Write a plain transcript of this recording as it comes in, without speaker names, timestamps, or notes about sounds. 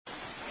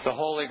The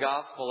Holy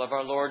Gospel of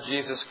our Lord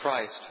Jesus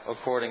Christ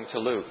according to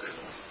Luke.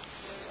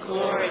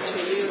 Glory to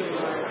you,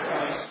 Lord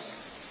Christ.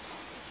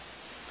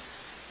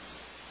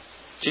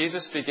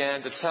 Jesus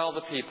began to tell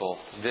the people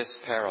this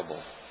parable.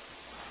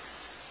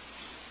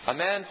 A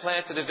man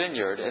planted a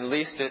vineyard and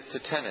leased it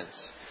to tenants,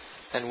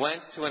 and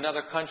went to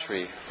another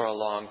country for a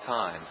long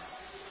time.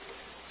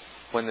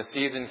 When the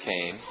season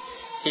came,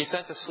 he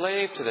sent a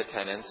slave to the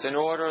tenants in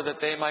order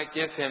that they might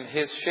give him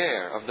his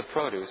share of the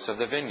produce of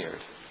the vineyard.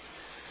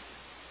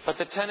 But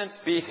the tenants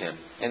beat him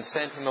and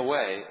sent him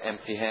away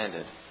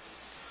empty-handed.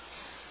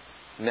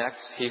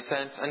 Next he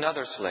sent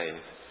another slave.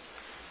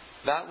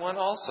 That one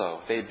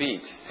also they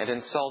beat and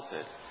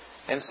insulted,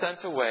 and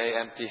sent away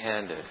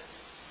empty-handed.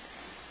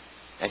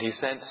 And he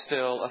sent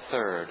still a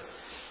third.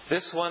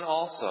 This one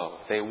also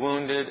they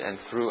wounded and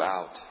threw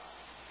out.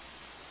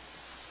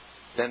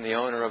 Then the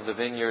owner of the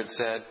vineyard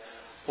said,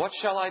 "What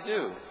shall I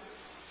do?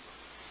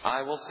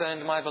 I will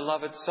send my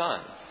beloved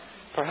son.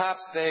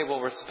 Perhaps they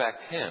will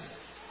respect him."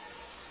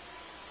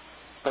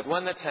 But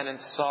when the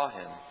tenants saw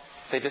him,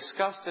 they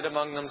discussed it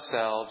among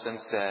themselves and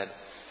said,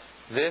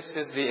 "This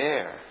is the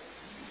heir.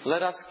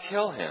 Let us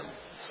kill him,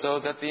 so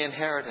that the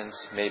inheritance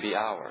may be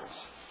ours."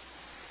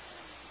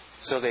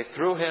 So they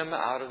threw him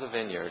out of the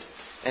vineyard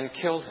and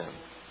killed him.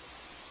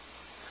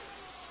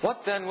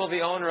 What then will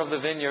the owner of the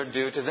vineyard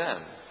do to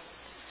them?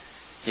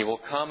 He will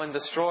come and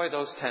destroy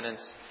those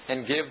tenants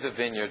and give the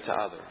vineyard to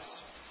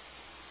others.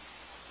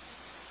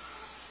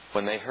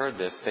 When they heard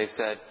this, they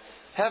said,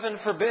 "Heaven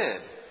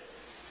forbid."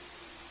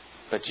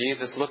 But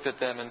Jesus looked at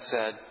them and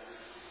said,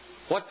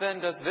 "What then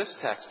does this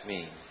text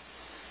mean?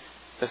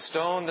 The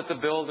stone that the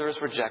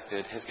builders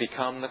rejected has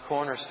become the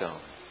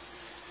cornerstone.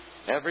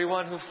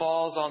 Everyone who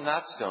falls on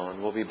that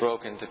stone will be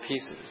broken to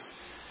pieces,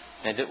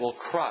 and it will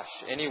crush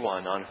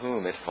anyone on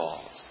whom it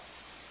falls."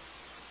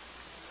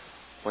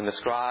 When the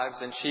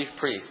scribes and chief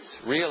priests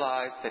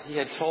realized that he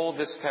had told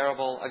this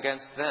parable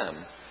against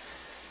them,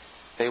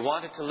 they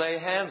wanted to lay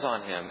hands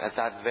on him at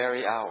that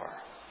very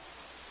hour,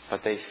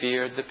 but they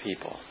feared the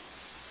people.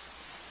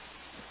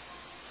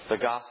 The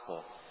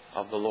Gospel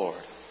of the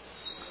Lord.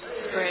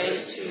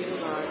 Praise to you,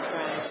 Lord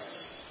Christ.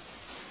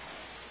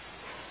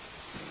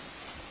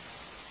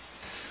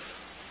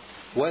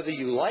 Whether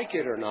you like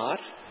it or not,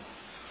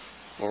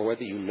 or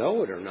whether you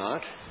know it or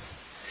not,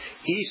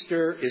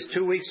 Easter is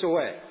 2 weeks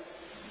away.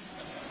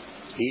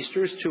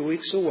 Easter is 2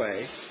 weeks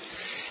away,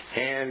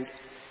 and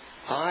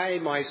I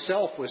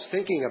myself was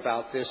thinking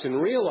about this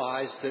and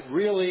realized that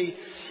really,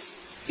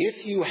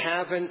 if you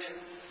haven't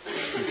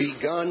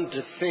begun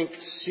to think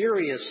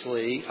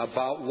seriously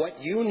about what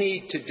you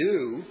need to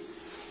do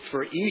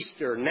for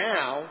Easter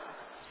now,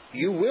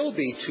 you will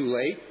be too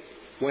late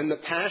when the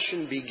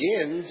Passion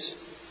begins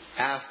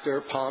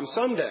after Palm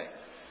Sunday.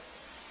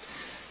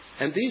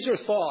 And these are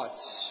thoughts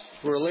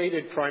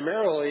related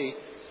primarily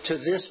to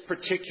this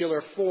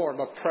particular form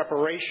of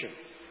preparation.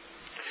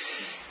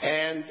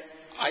 And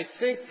I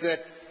think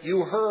that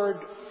you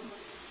heard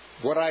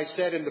what I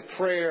said in the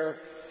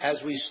prayer as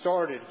we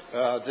started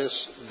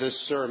this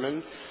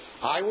sermon.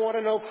 I want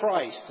to know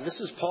Christ. This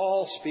is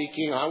Paul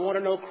speaking. I want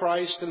to know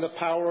Christ and the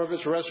power of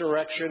his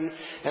resurrection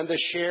and the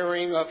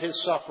sharing of his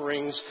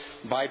sufferings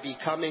by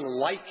becoming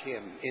like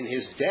him in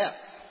his death.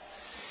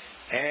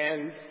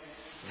 And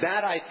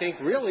that, I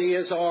think, really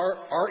is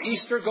our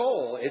Easter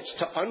goal. It's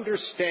to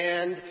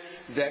understand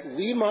that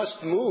we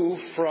must move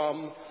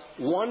from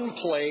one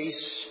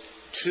place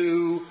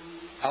to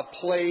a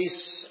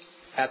place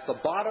at the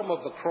bottom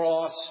of the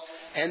cross,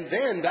 and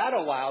then that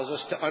allows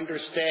us to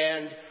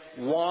understand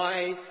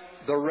why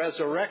the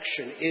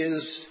resurrection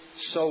is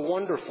so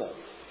wonderful.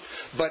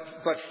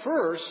 But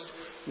first,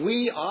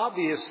 we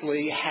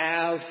obviously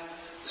have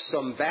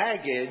some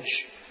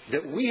baggage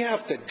that we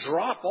have to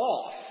drop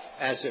off,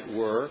 as it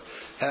were,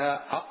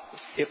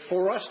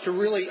 for us to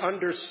really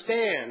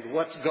understand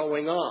what's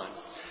going on.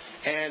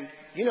 And,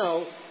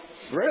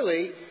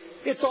 really,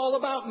 it's all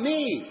about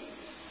me.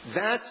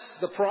 That's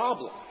the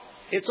problem.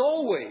 It's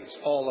always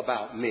all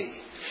about me.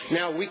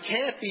 Now, we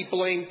can't be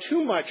blamed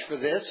too much for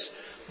this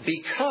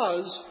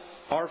because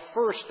our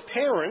first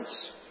parents,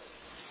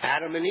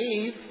 Adam and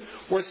Eve,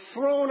 were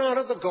thrown out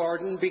of the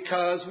garden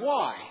because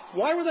why?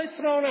 Why were they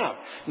thrown out?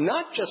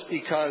 Not just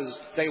because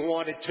they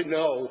wanted to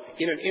know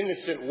in an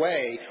innocent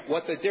way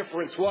what the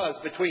difference was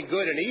between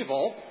good and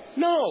evil.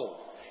 No,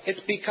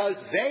 it's because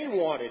they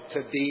wanted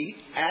to be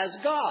as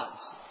gods.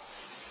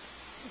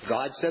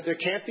 God said there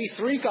can't be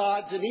three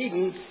gods in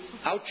Eden.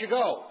 Out you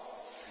go.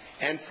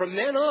 And from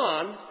then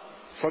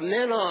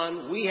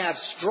on, we have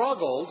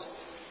struggled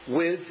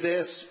with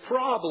this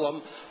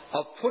problem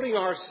of putting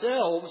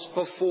ourselves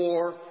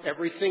before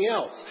everything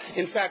else.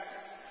 In fact,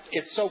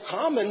 it's so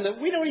common that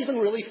we don't even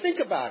really think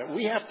about it.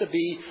 We have to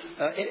be,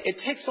 it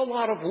takes a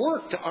lot of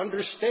work to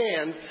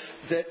understand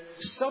that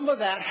some of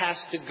that has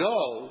to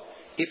go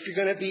if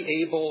you're going to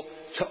be able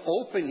to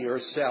open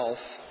yourself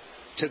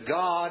to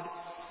God,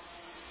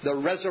 the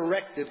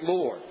resurrected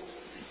Lord.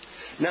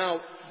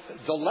 Now,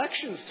 the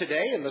lections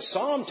today and the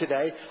psalm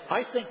today,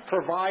 I think,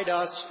 provide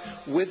us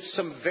with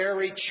some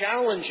very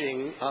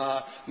challenging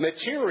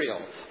material.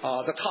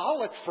 The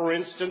collect, for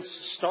instance,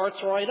 starts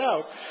right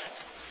out.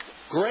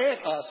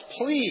 Grant us,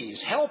 please,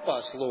 help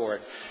us,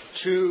 Lord,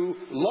 to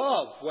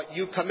love what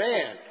you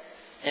command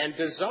and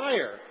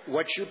desire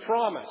what you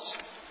promise.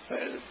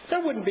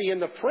 That wouldn't be in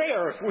the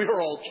prayer if we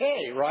were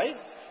okay, right?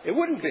 It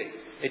wouldn't be.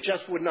 It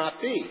just would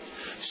not be.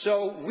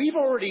 So we've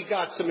already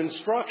got some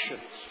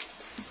instructions.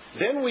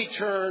 Then we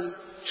turn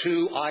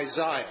to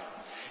Isaiah.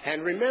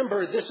 And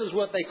remember, this is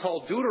what they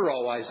call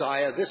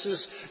Deutero-Isaiah. This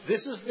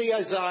is the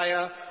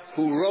Isaiah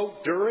who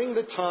wrote during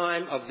the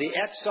time of the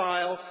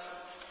exile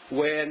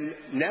when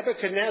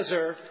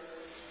Nebuchadnezzar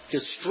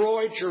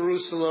destroyed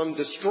Jerusalem,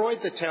 destroyed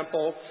the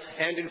temple,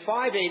 and in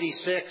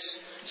 586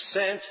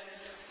 sent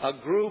a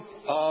group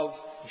of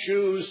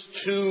Jews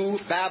to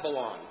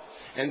Babylon.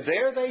 And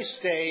there they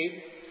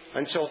stayed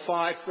until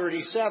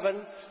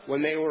 537,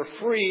 when they were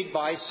freed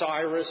by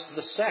Cyrus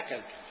II,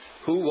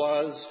 who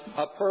was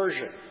a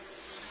Persian.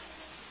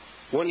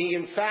 When he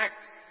in fact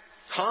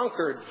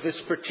conquered this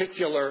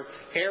particular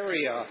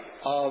area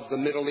of the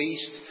Middle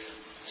East,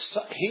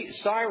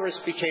 Cyrus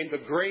became the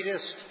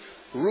greatest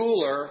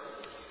ruler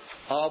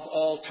of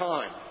all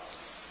time,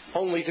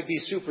 only to be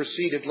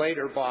superseded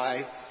later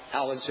by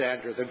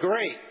Alexander the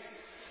Great.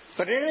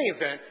 But in any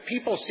event,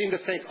 people seem to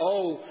think,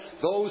 oh,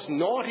 those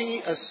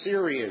naughty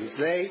Assyrians,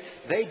 they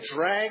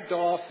dragged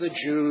off the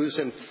Jews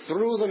and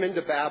threw them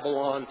into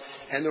Babylon,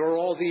 and there were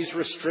all these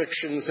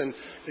restrictions, and,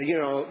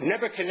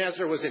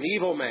 Nebuchadnezzar was an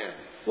evil man.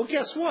 Well,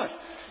 guess what?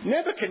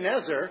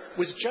 Nebuchadnezzar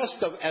was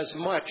just as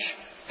much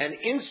an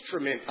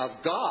instrument of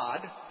God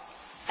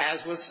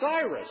as was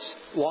Cyrus.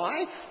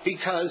 Why?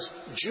 Because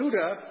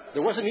Judah,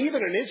 there wasn't even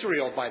an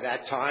Israel by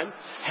that time,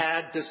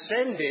 had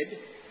descended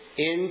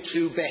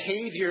into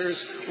behaviors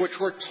which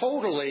were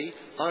totally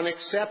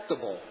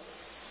unacceptable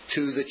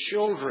to the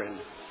children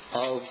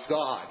of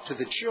God, to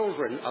the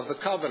children of the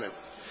covenant.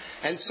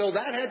 And so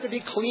that had to be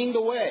cleaned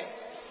away.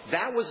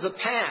 That was the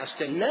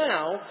past. And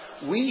now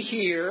we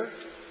hear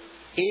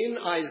in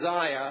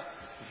Isaiah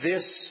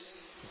this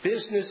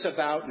business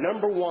about,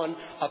 number one,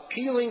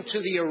 appealing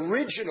to the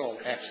original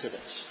Exodus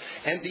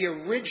and the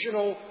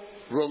original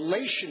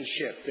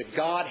relationship that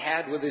God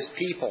had with his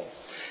people,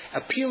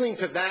 appealing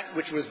to that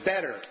which was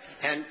better.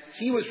 And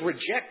he was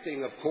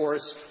rejecting, of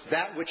course,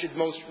 that which had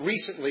most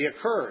recently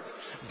occurred.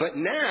 But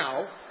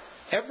now,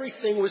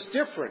 everything was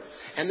different.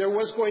 And there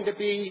was going to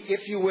be,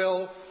 if you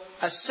will,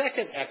 a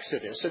second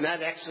Exodus. And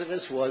that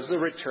Exodus was the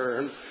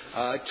return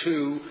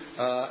to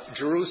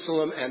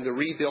Jerusalem and the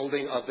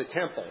rebuilding of the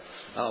temple,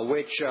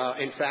 which,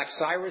 in fact,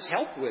 Cyrus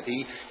helped with.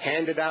 He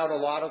handed out a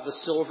lot of the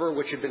silver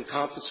which had been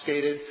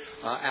confiscated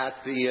at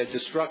the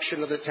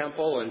destruction of the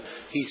temple, and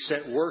he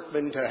sent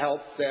workmen to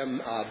help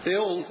them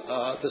build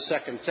the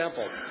second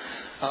temple.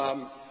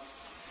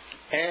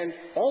 And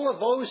all of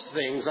those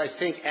things, I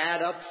think,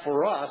 add up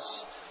for us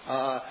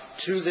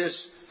to this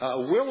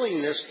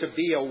willingness to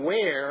be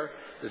aware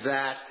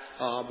that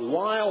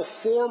while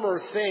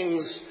former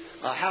things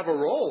have a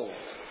role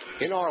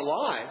in our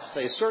lives,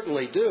 they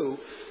certainly do,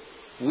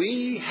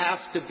 we have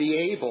to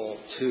be able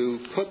to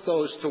put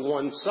those to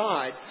one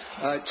side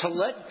to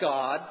let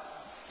God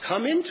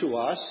come into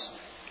us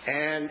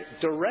and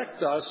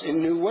direct us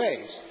in new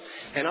ways.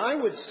 And I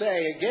would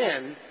say,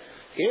 again,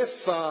 if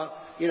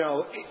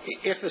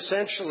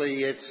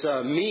essentially it's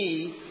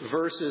me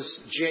versus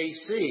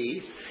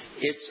JC,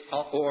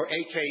 or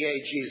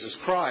AKA Jesus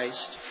Christ,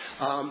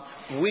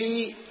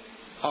 we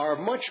are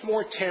much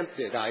more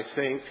tempted, I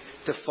think,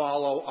 to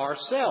follow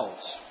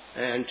ourselves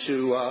and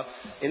to,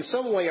 in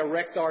some way,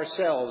 erect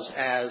ourselves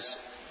as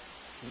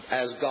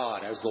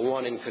God, as the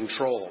one in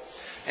control.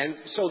 And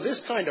so this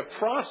kind of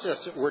process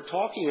that we're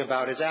talking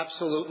about is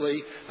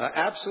absolutely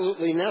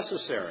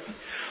necessary.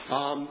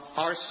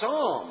 Our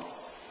psalm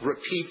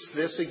repeats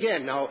this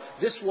again. Now,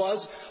 this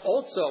was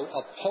also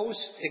a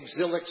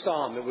post-exilic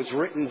psalm. It was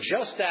written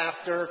just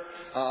after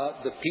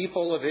the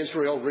people of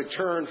Israel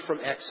returned from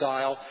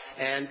exile,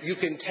 and you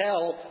can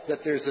tell that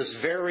there's this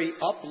very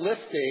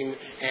uplifting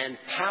and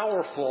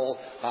powerful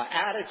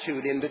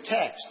attitude in the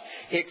text,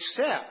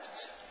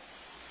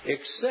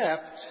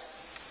 except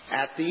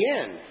at the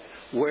end,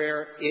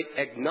 where it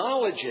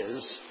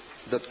acknowledges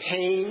the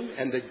pain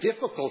and the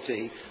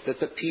difficulty that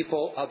the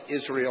people of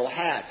Israel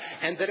had,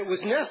 and that it was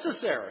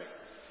necessary.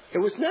 It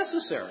was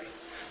necessary.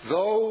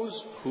 Those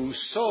who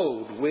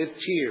sowed with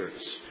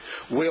tears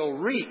will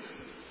reap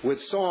with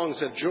songs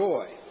of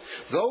joy.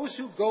 Those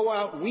who go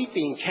out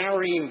weeping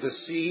carrying the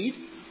seed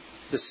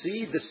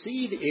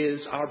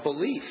is our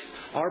belief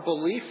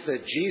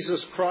that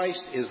Jesus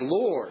Christ is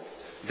Lord.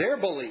 Their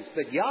belief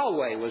that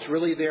Yahweh was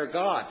really their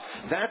God.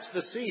 That's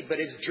the seed, but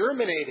it's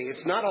germinating.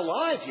 It's not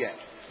alive yet.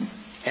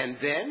 And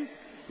then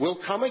will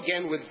come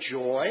again with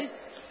joy,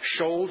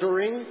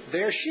 shouldering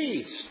their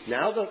sheaves.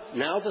 Now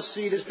the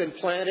seed has been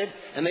planted,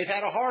 and they've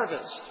had a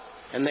harvest,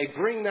 and they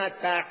bring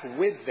that back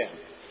with them.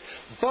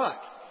 But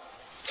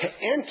to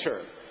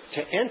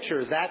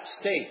enter that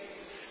state,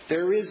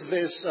 there is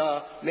this,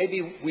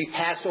 maybe we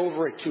pass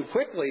over it too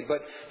quickly,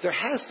 but there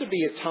has to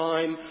be a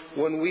time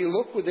when we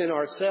look within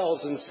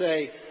ourselves and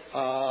say,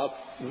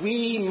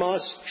 we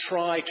must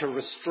try to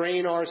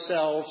restrain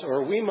ourselves,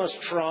 or we must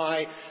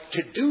try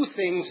to do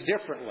things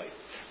differently.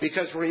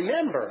 Because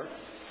remember,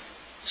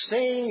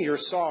 saying you're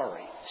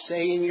sorry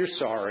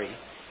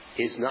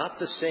is not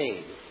the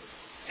same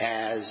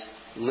as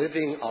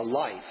living a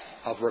life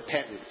of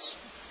repentance.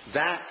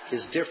 That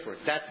is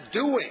different. That's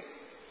doing.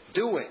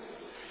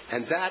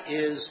 And that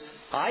is,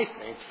 I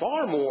think,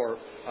 far more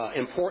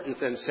important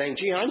than saying,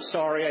 gee, I'm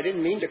sorry, I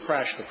didn't mean to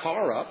crash the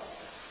car up.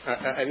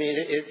 I mean,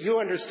 you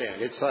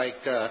understand. It's like,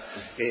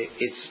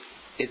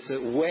 it's a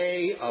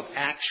way of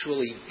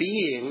actually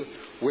being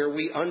where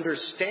we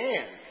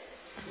understand,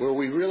 where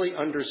we really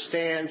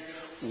understand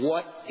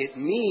what it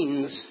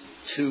means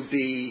to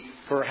be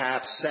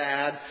perhaps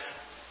sad,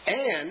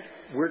 and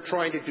we're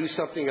trying to do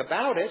something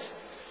about it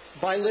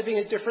by living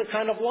a different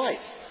kind of life.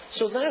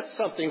 So that's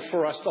something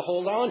for us to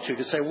hold on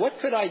to say, what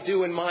could I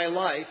do in my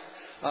life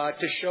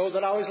to show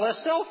that I was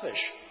less selfish?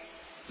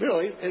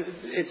 Really,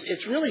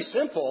 it's really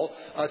simple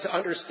to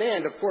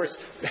understand. Of course,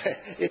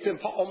 it's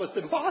almost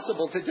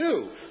impossible to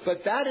do.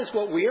 But that is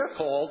what we are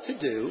called to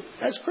do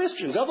as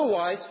Christians.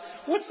 Otherwise,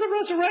 what's the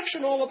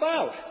resurrection all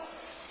about?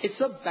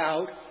 It's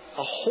about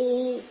a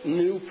whole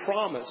new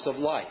promise of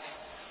life,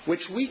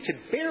 which we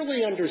could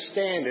barely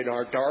understand in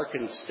our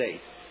darkened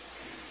state.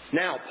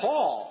 Now,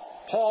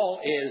 Paul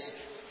is,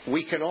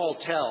 we can all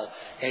tell,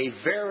 a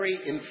very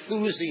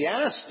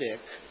enthusiastic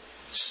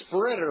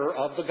spreader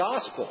of the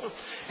gospel.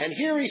 And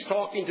here he's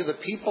talking to the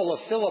people of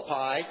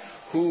Philippi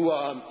who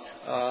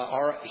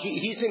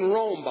he's in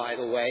Rome, by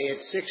the way, at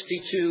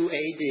 62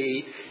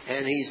 A.D.,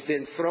 and he's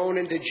been thrown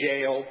into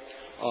jail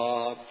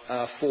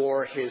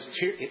for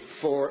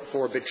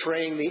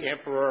betraying the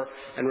emperor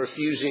and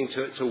refusing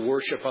to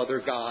worship other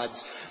gods.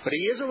 But he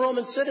is a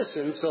Roman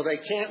citizen, so they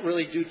can't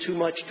really do too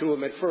much to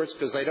him at first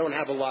because they don't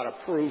have a lot of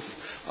proof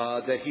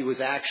that he was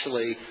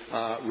actually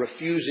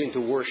refusing to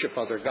worship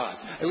other gods.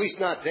 At least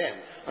not then.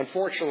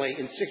 Unfortunately,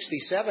 in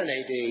 67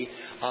 A.D.,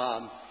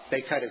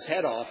 they cut his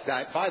head off.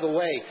 That, by the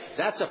way,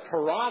 that's a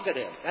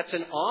prerogative. That's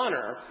an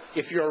honor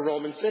if you're a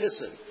Roman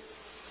citizen.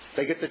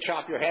 They get to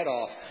chop your head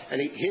off,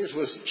 and his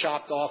was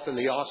chopped off in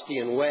the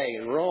Ostian Way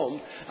in Rome.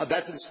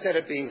 That's instead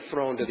of being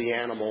thrown to the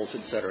animals,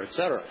 etc.,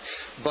 etc.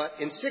 But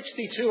in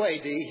 62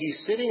 A.D.,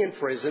 he's sitting in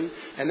prison,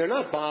 and they're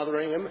not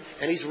bothering him,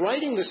 and he's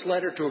writing this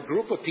letter to a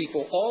group of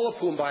people, all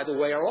of whom, by the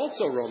way, are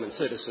also Roman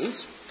citizens.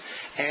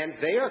 And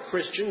they are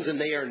Christians, and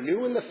they are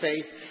new in the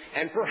faith.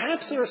 And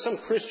perhaps there are some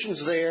Christians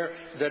there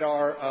that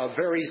are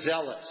very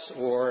zealous,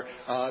 or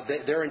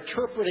they're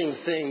interpreting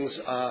things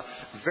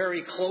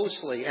very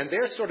closely. And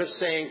they're sort of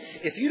saying,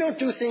 if you don't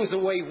do things the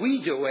way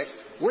we do it,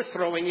 we're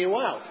throwing you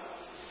out.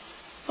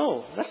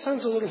 Oh, that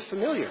sounds a little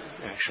familiar,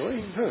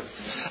 actually.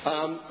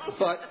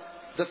 But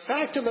the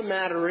fact of the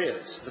matter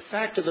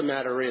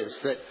is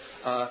that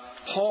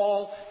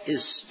Paul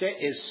is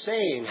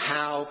saying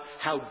how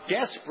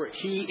desperate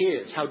he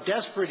is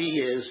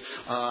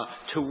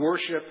to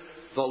worship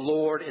the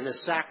Lord in a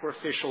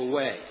sacrificial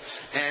way.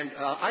 And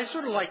I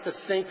sort of like to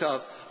think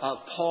of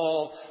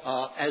Paul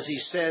as he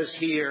says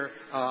here,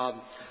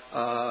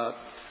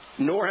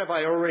 nor have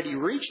I already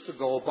reached the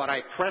goal, but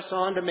I press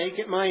on to make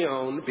it my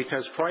own,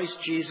 because Christ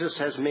Jesus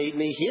has made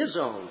me his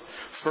own,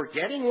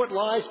 forgetting what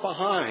lies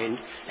behind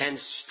and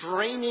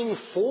straining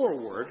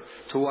forward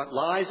to what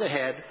lies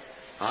ahead.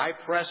 I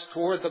press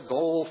toward the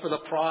goal for the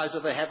prize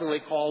of the heavenly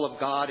call of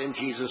God in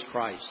Jesus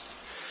Christ.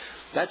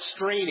 That's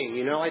straining.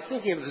 You know, I'm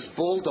thinking of this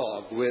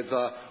bulldog with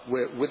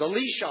a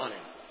leash on him.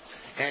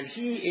 And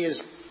he is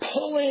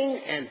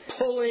pulling and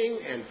pulling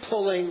and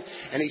pulling,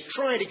 and he's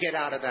trying to get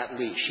out of that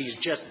leash. He's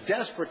just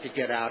desperate to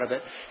get out of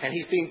it, and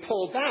he's being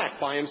pulled back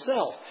by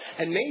himself.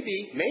 And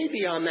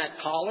maybe on that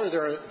collar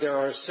there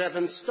are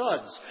 7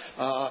 studs,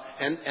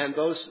 and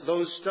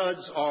those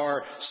studs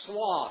are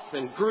sloth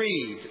and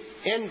greed,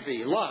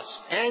 envy, lust,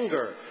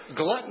 anger,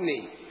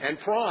 gluttony, and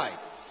pride.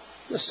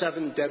 The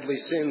 7 deadly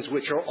sins,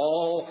 which are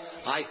all,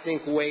 I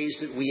think, ways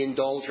that we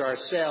indulge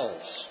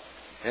ourselves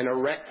and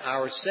erect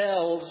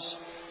ourselves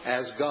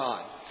as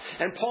God.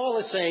 And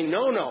Paul is saying,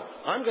 no,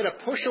 I'm going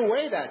to push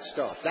away that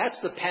stuff. That's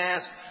the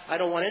past. I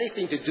don't want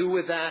anything to do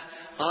with that.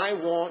 I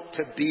want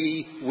to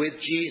be with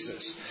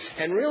Jesus.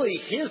 And really,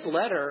 his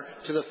letter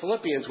to the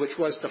Philippians, which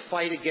was to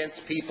fight against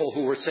people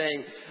who were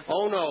saying,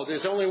 oh no,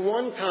 there's only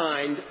one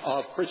kind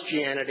of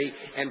Christianity,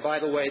 and by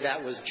the way,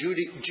 that was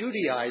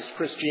Judaized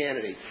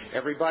Christianity.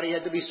 Everybody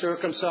had to be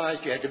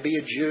circumcised, you had to be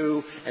a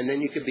Jew, and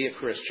then you could be a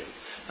Christian.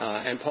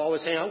 And Paul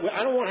was saying,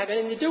 I don't want to have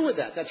anything to do with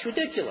that. That's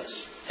ridiculous.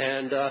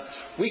 And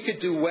we could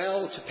do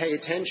well to pay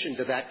attention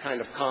to that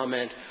kind of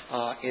comment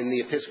in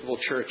the Episcopal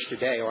Church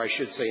today, or I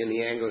should say in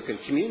the Anglican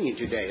Communion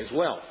today as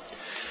well.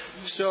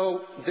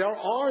 So there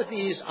are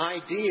these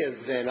ideas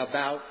then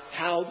about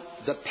how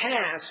the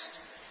past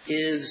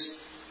is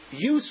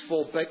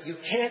useful, but you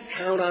can't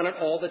count on it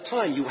all the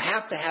time. You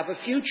have to have a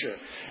future.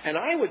 And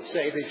I would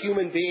say that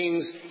human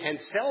beings and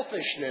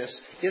selfishness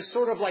is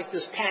sort of like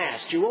this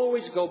past. You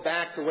always go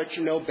back to what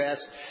you know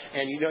best,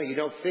 and you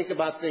don't think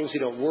about things, you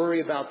don't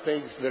worry about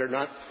things that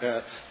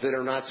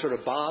are not sort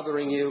of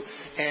bothering you.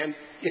 And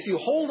if you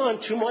hold on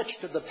too much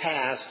to the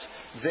past,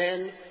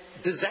 then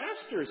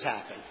disasters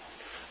happen.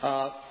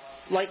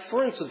 Like,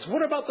 for instance,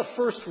 what about the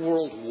First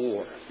World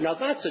War? Now,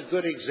 that's a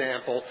good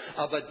example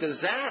of a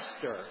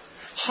disaster.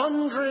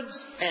 Hundreds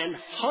and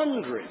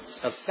hundreds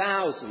of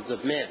thousands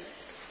of men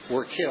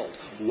were killed.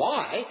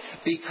 Why?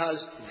 Because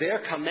their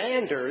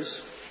commanders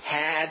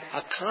had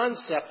a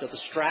concept of the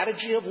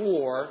strategy of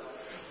war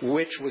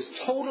which was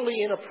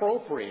totally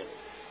inappropriate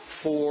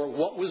for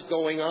what was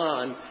going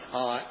on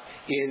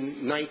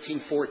in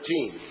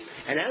 1914.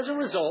 And as a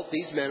result,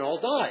 these men all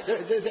died.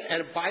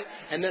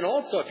 And then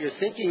also, if you're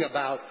thinking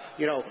about,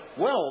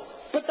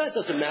 but that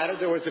doesn't matter.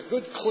 There was a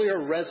good, clear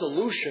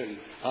resolution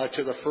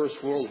to the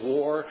First World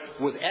War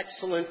with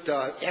excellent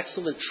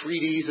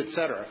treaties,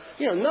 etc.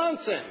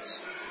 Nonsense.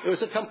 It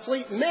was a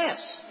complete mess.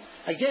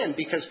 Again,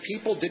 because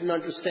people didn't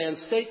understand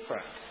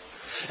statecraft.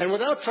 And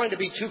without trying to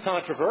be too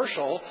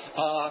controversial,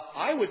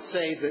 I would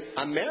say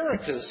that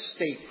America's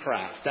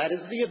statecraft, that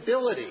is the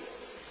ability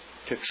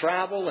to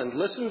travel and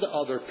listen to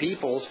other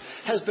people's,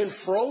 has been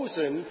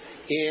frozen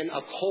in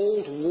a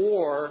Cold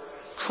War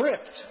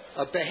crypt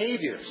of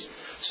behaviors.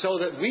 So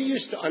that we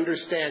used to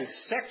understand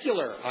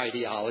secular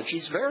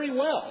ideologies very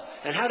well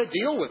and how to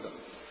deal with them.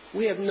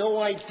 We have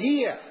no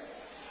idea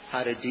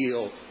how to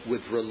deal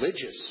with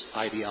religious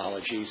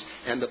ideologies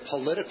and the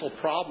political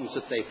problems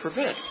that they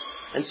prevent.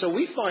 And so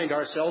we find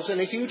ourselves in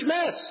a huge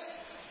mess.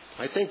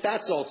 I think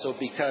that's also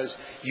because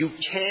you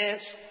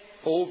can't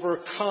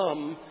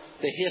overcome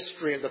the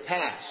history of the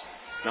past.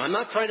 Now, I'm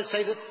not trying to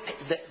say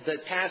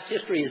that past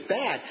history is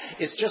bad.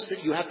 It's just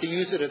that you have to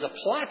use it as a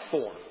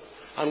platform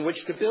on which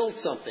to build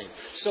something.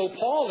 So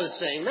Paul is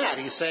saying that.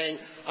 He's saying,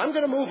 I'm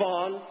going to move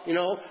on,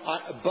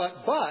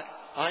 but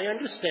I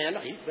understand.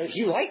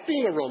 He liked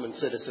being a Roman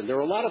citizen. There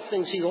were a lot of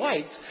things he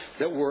liked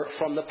that were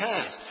from the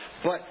past.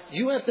 But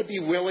you have to be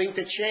willing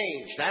to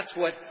change. That's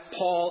what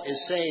Paul is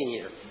saying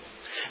here.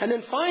 And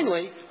then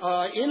finally,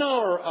 in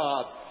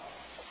our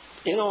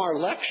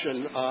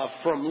lection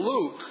from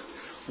Luke,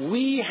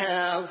 we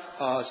have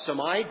some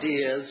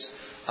ideas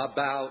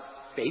about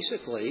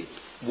basically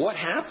what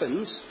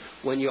happens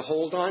when you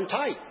hold on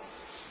tight.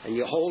 And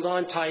you hold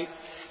on tight,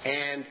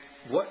 and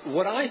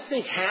what I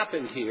think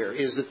happened here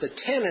is that the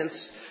tenants,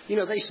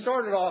 they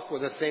started off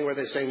with a thing where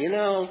they're saying,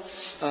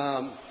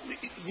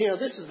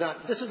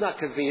 this is not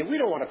convenient. We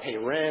don't want to pay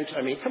rent.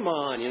 I mean, come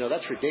on,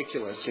 that's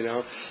ridiculous.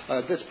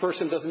 This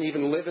person doesn't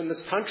even live in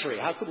this country.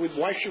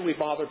 Why should we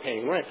bother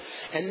paying rent?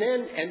 And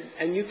then,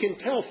 and you can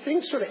tell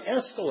things sort of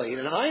escalate.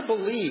 And I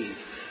believe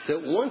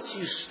that once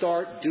you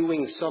start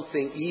doing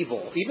something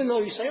evil, even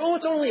though you say,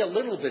 it's only a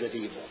little bit of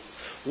evil,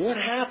 what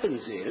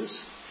happens is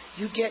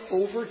you get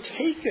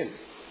overtaken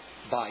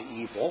by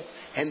evil,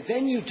 and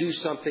then you do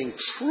something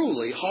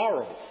truly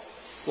horrible,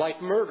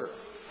 like murder.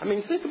 I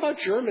mean, think about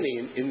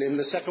Germany in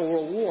the Second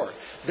World War.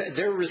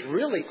 There was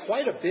really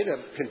quite a bit of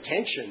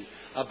contention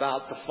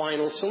about the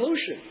final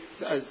solution.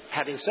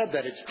 Having said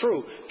that, it's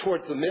true,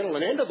 towards the middle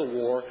and end of the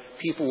war,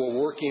 people were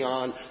working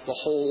on the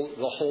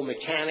whole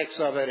mechanics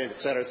of it, et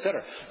cetera, et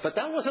cetera. But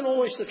that wasn't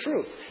always the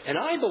truth. And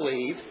I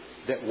believe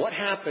that what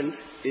happened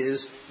is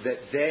that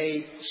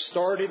they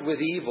started with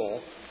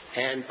evil,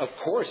 and of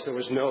course there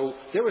was no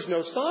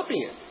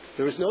stopping it.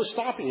 There was no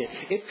stopping it.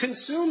 It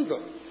consumed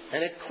them,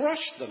 and it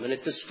crushed them, and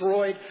it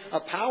destroyed a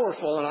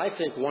powerful and, I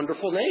think,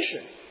 wonderful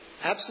nation.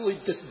 Absolutely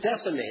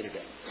decimated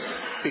it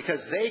because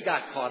they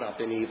got caught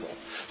up in evil.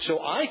 So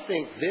I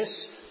think this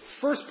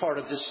first part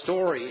of this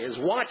story is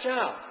watch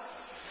out.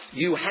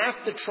 You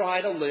have to try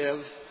to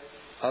live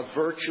a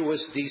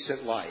virtuous,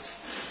 decent life.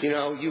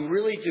 You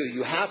really do.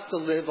 You have to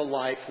live a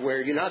life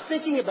where you're not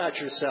thinking about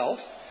yourself.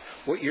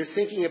 What you're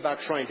thinking about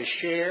trying to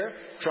share,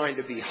 trying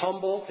to be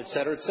humble,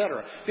 etc.,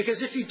 etc.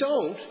 Because if you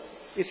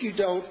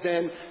don't,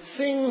 then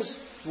things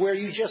where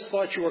you just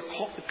thought you were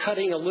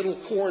cutting a little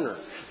corner,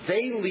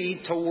 they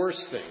lead to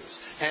worse things.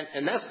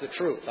 And that's the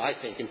truth, I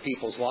think, in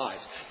people's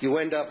lives. You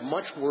end up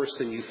much worse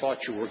than you thought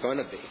you were going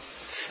to be.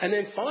 And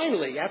then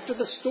finally, after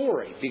the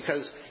story,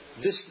 because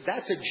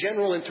that's a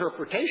general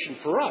interpretation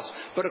for us.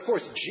 But of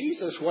course,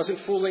 Jesus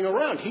wasn't fooling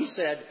around. He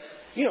said,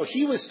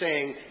 he was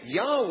saying,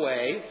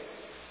 Yahweh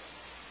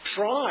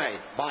tried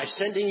by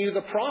sending you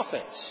the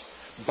prophets,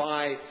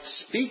 by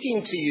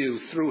speaking to you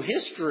through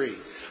history,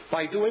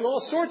 by doing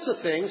all sorts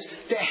of things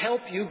to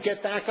help you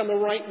get back on the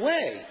right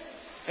way.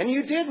 And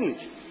you didn't.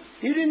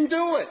 You didn't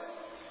do it.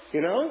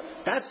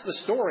 That's the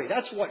story.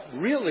 That's what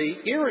really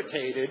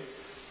irritated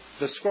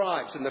the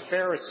scribes and the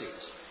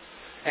Pharisees.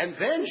 And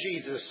then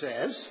Jesus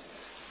says,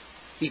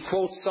 he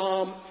quotes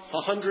Psalm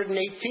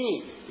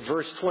 118,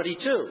 verse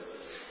 22.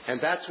 And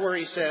that's where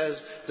he says,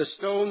 the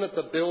stone that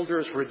the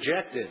builders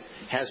rejected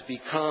has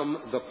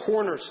become the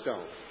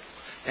cornerstone.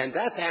 And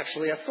that's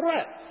actually a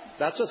threat.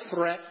 That's a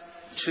threat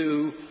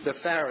to the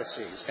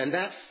Pharisees. And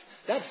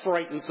that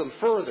frightens them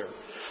further.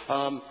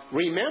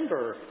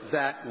 Remember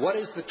that what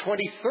is the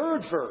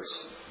 23rd verse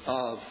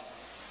of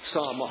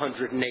Psalm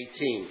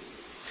 118?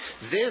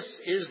 This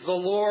is the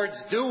Lord's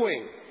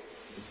doing,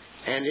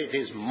 and it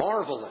is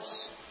marvelous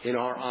in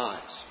our eyes.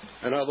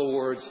 In other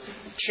words,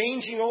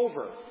 changing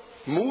over,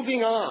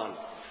 moving on,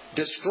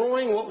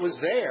 destroying what was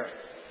there,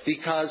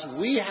 because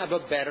we have a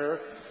better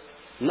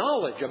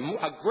knowledge,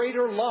 a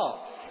greater love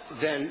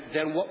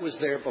than what was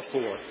there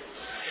before.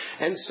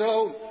 And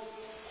so,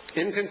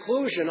 in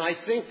conclusion, I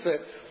think that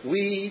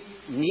we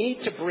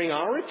need to bring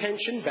our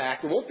attention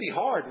back, it won't be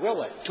hard,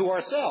 will it, to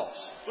ourselves,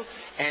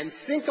 and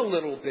think a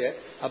little bit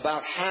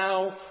about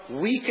how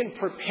we can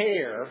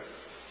prepare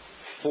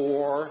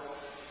for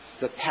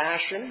the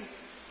passion,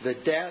 the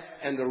death,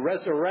 and the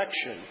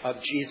resurrection of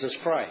Jesus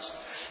Christ.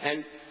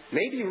 And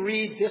maybe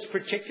read this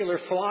particular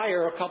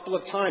flyer a couple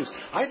of times.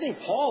 I think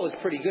Paul is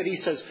pretty good.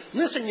 He says,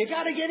 listen, you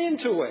got to get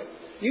into it.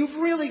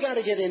 You've really got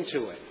to get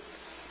into it.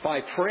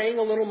 By praying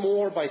a little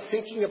more, by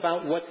thinking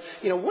about what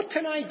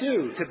can I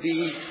do to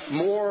be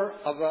more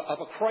of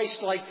a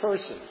Christ-like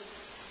person?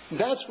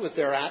 That's what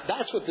they're at.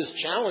 That's what this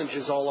challenge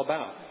is all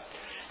about.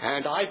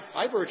 And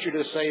I urge you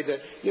to say that,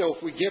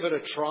 if we give it a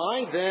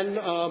try, then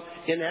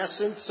in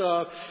essence,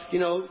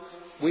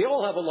 we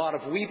all have a lot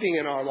of weeping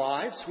in our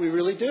lives. We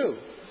really do.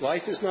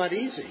 Life is not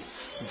easy.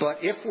 But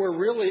if we're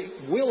really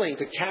willing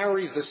to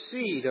carry the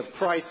seed of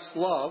Christ's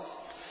love,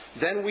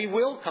 then we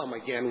will come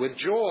again with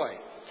joy,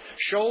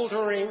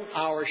 shouldering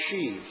our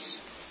sheaves.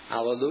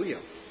 Hallelujah.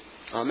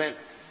 Amen.